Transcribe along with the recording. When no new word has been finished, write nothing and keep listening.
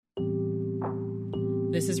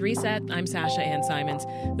This is Reset. I'm Sasha-Ann Simons.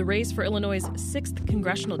 The race for Illinois' 6th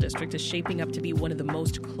Congressional District is shaping up to be one of the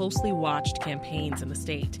most closely watched campaigns in the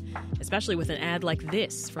state, especially with an ad like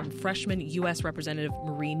this from freshman U.S. Representative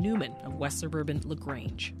Marie Newman of West Suburban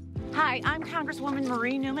LaGrange. Hi, I'm Congresswoman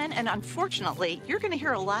Marie Newman, and unfortunately, you're going to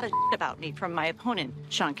hear a lot of about me from my opponent,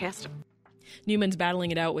 Sean Casten. Newman's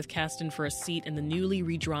battling it out with Casten for a seat in the newly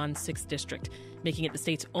redrawn 6th District, making it the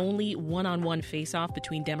state's only one-on-one face-off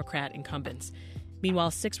between Democrat incumbents.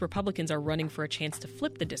 Meanwhile, 6 Republicans are running for a chance to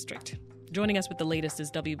flip the district. Joining us with the latest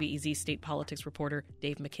is WBEZ state politics reporter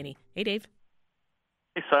Dave McKinney. Hey, Dave.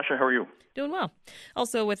 Hey, Sasha. How are you? Doing well.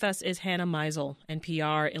 Also with us is Hannah Meisel,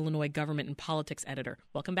 NPR Illinois government and politics editor.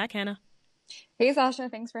 Welcome back, Hannah. Hey, Sasha.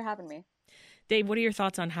 Thanks for having me. Dave, what are your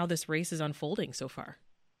thoughts on how this race is unfolding so far?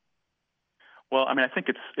 Well, I mean, I think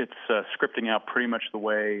it's scripting out pretty much the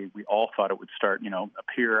way we all thought it would start.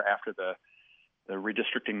 Appear after the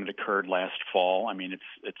redistricting that occurred last fall. I mean,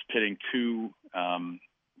 it's pitting two.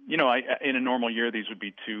 In a normal year, these would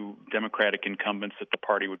be two Democratic incumbents that the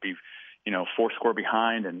party would be, fourscore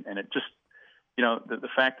behind, and it just, the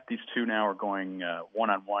fact that these two now are going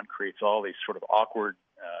one-on-one creates all these sort of awkward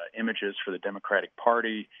images for the Democratic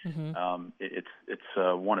Party. Mm-hmm. It's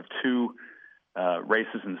one of two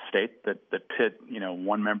races in the state that pit,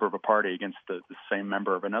 one member of a party against the same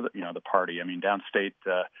member of another, the party. I mean, downstate,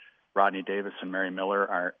 Rodney Davis and Mary Miller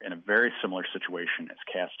are in a very similar situation as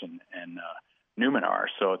Casten and Newman are.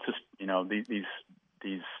 So it's just, these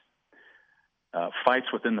fights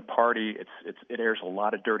within the party. It airs a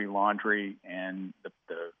lot of dirty laundry, and the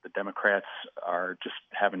Democrats are just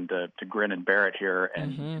having to grin and bear it here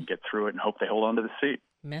and get through it and hope they hold on to the seat.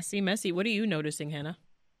 Messy. What are you noticing, Hannah?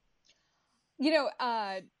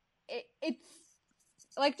 It's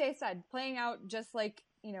like Dave said, playing out just like,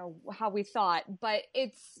 how we thought, but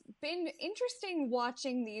it's been interesting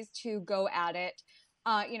watching these two go at it.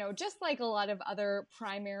 Just like a lot of other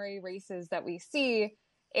primary races that we see,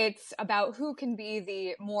 it's about who can be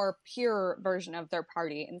the more pure version of their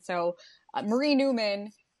party. And so Marie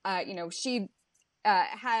Newman, she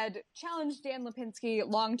had challenged Dan Lipinski,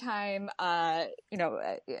 longtime,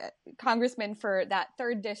 congressman for that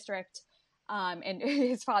 3rd district. And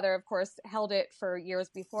his father, of course, held it for years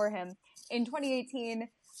before him. In 2018,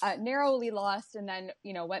 narrowly lost, and then,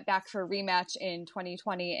 went back for a rematch in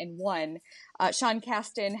 2020 and won. Sean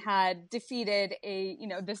Casten had defeated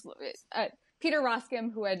Peter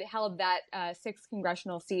Roskam, who had held that 6th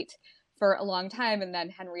congressional seat for a long time, and then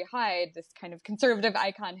Henry Hyde, this kind of conservative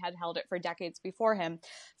icon, had held it for decades before him.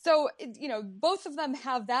 So, both of them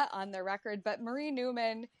have that on their record, but Marie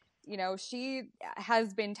Newman, she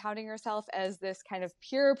has been touting herself as this kind of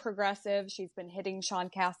pure progressive. She's been hitting Sean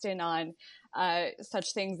Casten on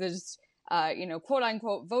such things as, quote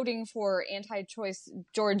unquote, voting for anti-choice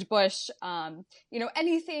George Bush,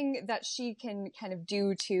 anything that she can kind of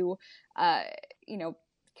do to,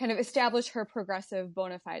 kind of establish her progressive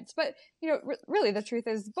bona fides. But, really the truth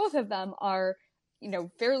is both of them are,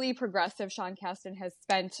 fairly progressive. Sean Casten has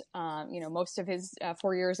spent, most of his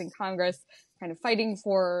 4 years in Congress kind of fighting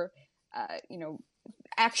for,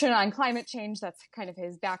 action on climate change. That's kind of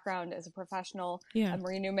his background as a professional. Yeah.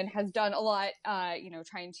 Marie Newman has done a lot,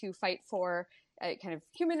 trying to fight for kind of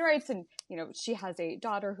human rights. And, she has a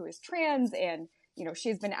daughter who is trans, and,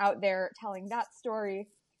 she's been out there telling that story.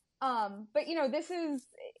 But,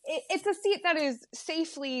 it's a seat that is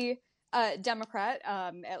safely Democrat,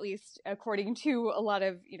 at least according to a lot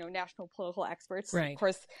of, national political experts. Right. Of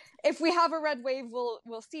course, if we have a red wave,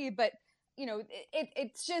 we'll see. But,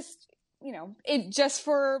 it's just,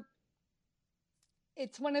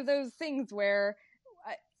 it's one of those things where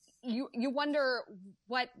you wonder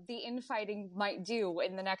what the infighting might do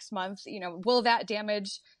in the next month. Will that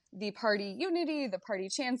damage the party unity, the party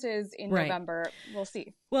chances in November? We'll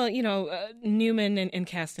see. Well, Newman and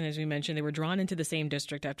Casten, as we mentioned, they were drawn into the same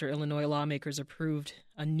district after Illinois lawmakers approved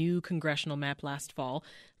a new congressional map last fall.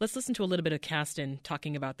 Let's listen to a little bit of Casten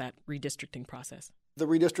talking about that redistricting process. The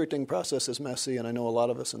redistricting process is messy, and I know a lot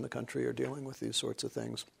of us in the country are dealing with these sorts of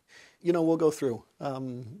things. We'll go through. I'll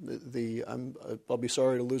be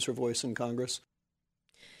sorry to lose her voice in Congress.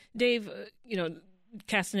 Dave,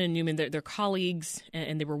 Casten and Newman, they're colleagues,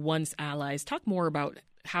 and they were once allies. Talk more about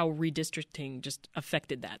how redistricting just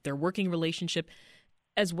affected that, their working relationship,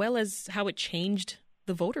 as well as how it changed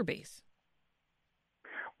the voter base.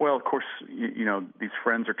 Well, of course, these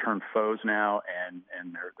friends are turned foes now, and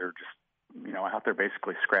they're just, out there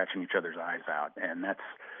basically scratching each other's eyes out. And that's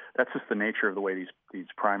just the nature of the way these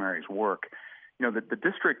primaries work. The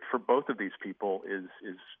district for both of these people is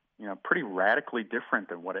pretty radically different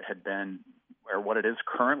than what it had been or what it is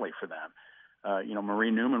currently for them.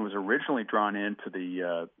 Marie Newman was originally drawn into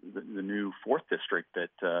the new 4th district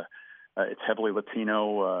that it's heavily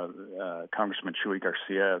Latino. Congressman Chuy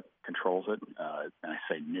Garcia controls it, and I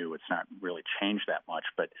say new; it's not really changed that much.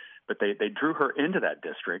 But they drew her into that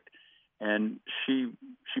district, and she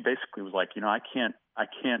basically was like, I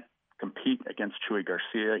can't compete against Chuy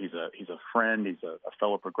Garcia. He's a friend. He's a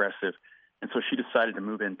fellow progressive, and so she decided to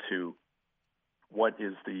move into what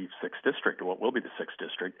is the 6th district, or what will be the 6th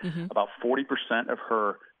district. Mm-hmm. About 40% of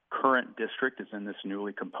her current district is in this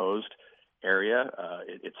newly composed area.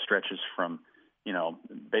 It stretches from,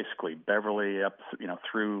 basically Beverly up,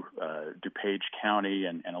 through DuPage County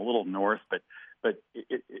and a little north, but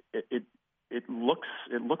it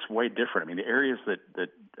looks way different. I mean, the areas that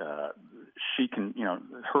she can,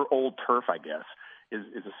 her old turf, I guess,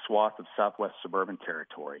 is a swath of Southwest suburban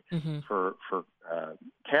territory. Mm-hmm. For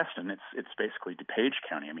Casten, it's basically DuPage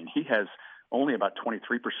County. I mean, he has only about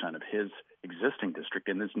 23% of his existing district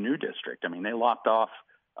in this new district. I mean, they lopped off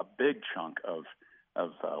a big chunk of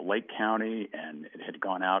Lake County, and it had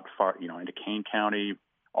gone out far, into Kane County.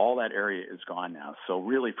 All that area is gone now. So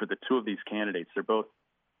really, for the two of these candidates, they're both,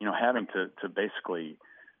 having to basically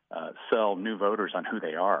sell new voters on who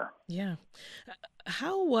they are. Yeah.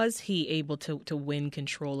 How was he able to win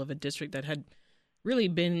control of a district that had really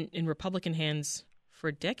been in Republican hands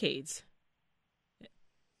for decades?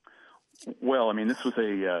 Well, I mean, this was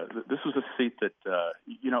a seat that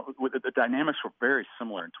the dynamics were very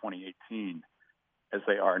similar in 2018 as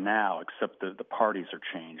they are now, except the parties are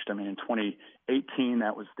changed. I mean, in 2018,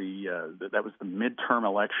 that was the midterm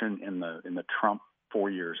election in the Trump 4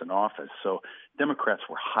 years in office. So Democrats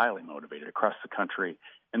were highly motivated across the country,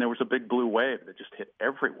 and there was a big blue wave that just hit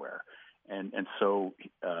everywhere. And so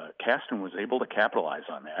Casten was able to capitalize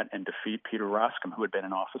on that and defeat Peter Roskam, who had been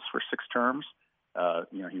in office for 6 terms.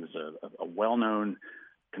 He was a well-known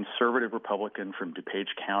conservative Republican from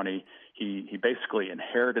DuPage County. He basically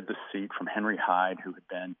inherited the seat from Henry Hyde, who had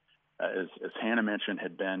been, as Hannah mentioned,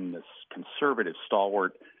 had been this conservative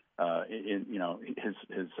stalwart.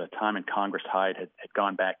 His time in Congress, Hyde had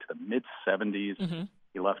gone back to the mid-'70s. Mm-hmm.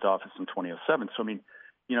 He left office in 2007. So I mean,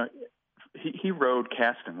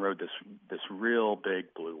 Casten rode this real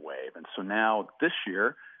big blue wave, and so now this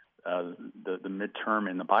year, the midterm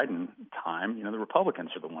in the Biden time, the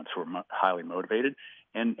Republicans are the ones who are highly motivated,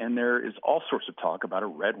 and there is all sorts of talk about a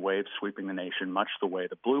red wave sweeping the nation, much the way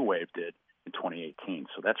the blue wave did in 2018.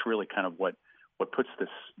 So that's really kind of what puts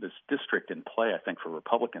this district in play, I think, for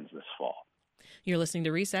Republicans this fall. You're listening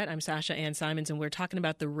to Reset. I'm Sasha-Ann Simons, and we're talking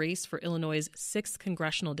about the race for Illinois' 6th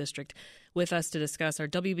Congressional District. With us to discuss are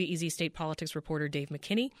WBEZ state politics reporter Dave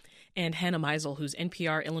McKinney and Hannah Meisel, who's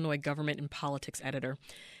NPR Illinois government and politics editor.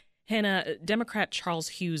 Hannah, Democrat Charles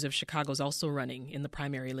Hughes of Chicago is also running in the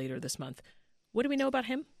primary later this month. What do we know about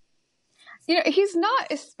him? He's not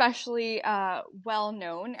especially well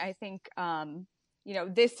known. I think,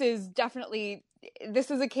 this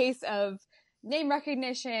is a case of name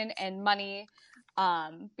recognition and money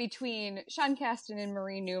between Sean Casten and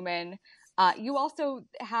Marie Newman. You also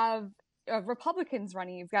have Republicans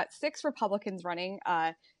running. You've got 6 Republicans running,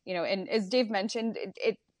 and as Dave mentioned,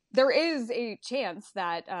 there is a chance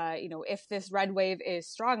that, if this red wave is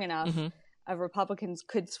strong enough, mm-hmm. Republicans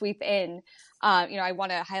could sweep in. I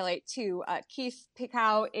want to highlight, too, Keith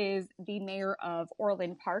Picow is the mayor of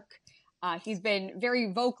Orland Park. He's been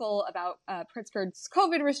very vocal about Pritzker's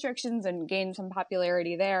COVID restrictions and gained some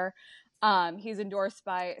popularity there. He's endorsed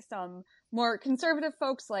by some more conservative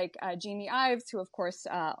folks like Jeannie Ives, who, of course,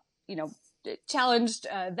 challenged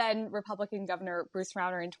then Republican Governor Bruce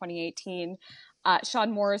Rauner in 2018.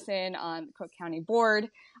 Sean Morrison on the Cook County Board.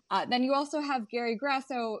 Then you also have Gary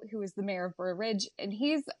Grasso, who is the mayor of Burr Ridge, and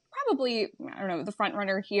he's probably, the front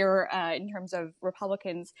runner here in terms of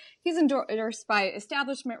Republicans. He's endorsed by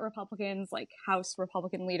establishment Republicans like House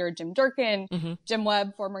Republican leader Jim Durkin, mm-hmm. Jim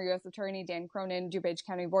Webb, former U.S. Attorney Dan Cronin, DuPage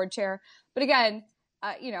County Board Chair. But again,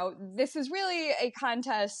 this is really a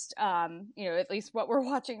contest, at least what we're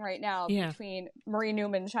watching right now, between Marie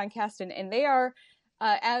Newman and Sean Casten, and they are,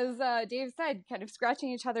 as Dave said, kind of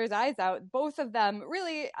scratching each other's eyes out. Both of them,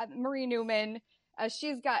 really, Marie Newman,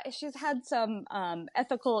 she's had some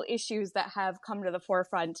ethical issues that have come to the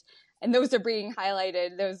forefront, and those are being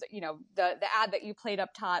highlighted. Those, the ad that you played up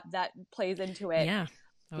top, that plays into it. Yeah.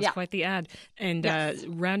 That was quite the ad. And yes.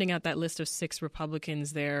 Rounding out that list of 6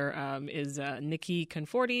 Republicans there is Nikki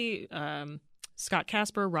Conforti, Scott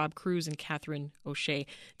Casper, Rob Cruz, and Catherine O'Shea.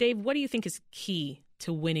 Dave, what do you think is key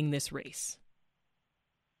to winning this race?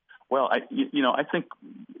 Well, I think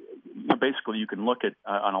basically you can look at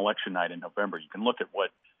on election night in November. You can look at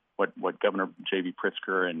what Governor J.B.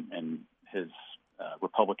 Pritzker and his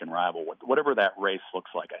Republican rival, whatever that race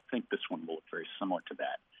looks like, I think this one will look very similar to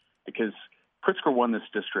that, because Pritzker won this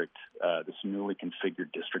district, this newly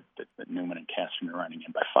configured district that Newman and Casten are running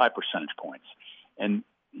in, by 5 percentage points. And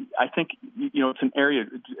I think, it's an area,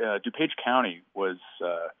 DuPage County was,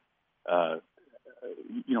 was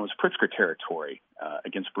Pritzker territory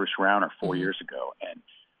against Bruce Rauner 4 years ago. And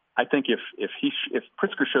I think if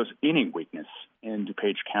Pritzker shows any weakness in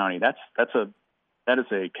DuPage County, that is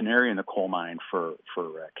a canary in the coal mine for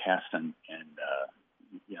Casten and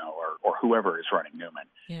or whoever is running Newman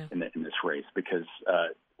in this race, because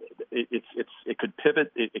it could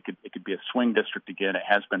pivot. It could be a swing district again. It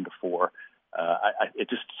has been before. It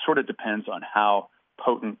just sort of depends on how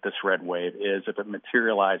potent this red wave is, if it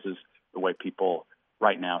materializes the way people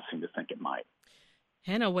right now seem to think it might.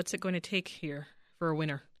 Hannah, what's it going to take here for a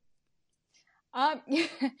winner?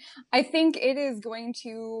 I think it is going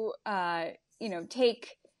to,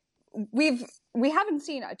 take. We haven't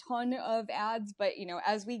seen a ton of ads, but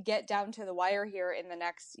as we get down to the wire here in the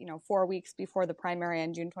next 4 weeks before the primary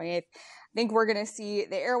on June 28th, I think we're going to see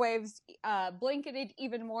the airwaves blanketed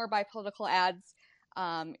even more by political ads.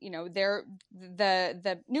 The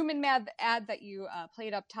Newman ad that you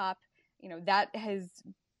played up top, that has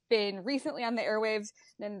been recently on the airwaves.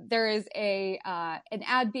 Then there is an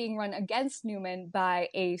ad being run against Newman by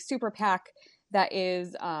a super PAC that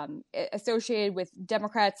is associated with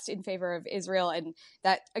Democrats in favor of Israel, and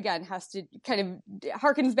that again has to kind of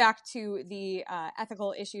harkens back to the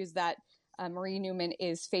ethical issues that Marie Newman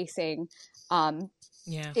is facing. An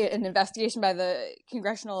investigation by the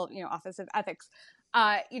Congressional Office of Ethics.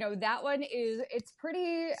 That one it's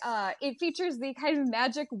pretty, it features the kind of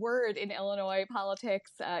magic word in Illinois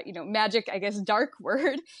politics, magic, I guess, dark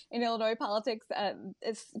word in Illinois politics,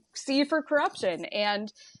 it's C for corruption.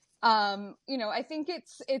 And, I think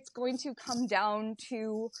it's going to come down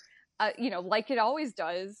to, like it always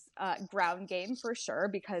does, ground game for sure,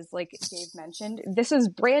 because like Dave mentioned, this is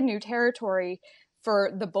brand new territory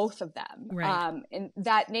for the both of them. Right. And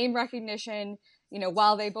that name recognition,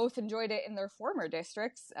 while they both enjoyed it in their former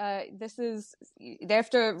districts, they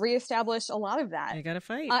have to reestablish a lot of that. They got to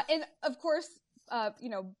fight. And of course,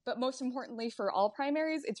 but most importantly for all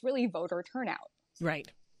primaries, it's really voter turnout. Right.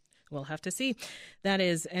 We'll have to see. That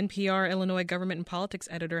is NPR Illinois Government and Politics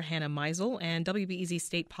editor Hannah Meisel and WBEZ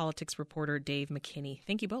state politics reporter Dave McKinney.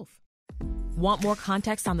 Thank you both. Want more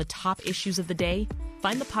context on the top issues of the day?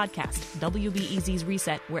 Find the podcast, WBEZ's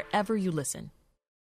Reset, wherever you listen.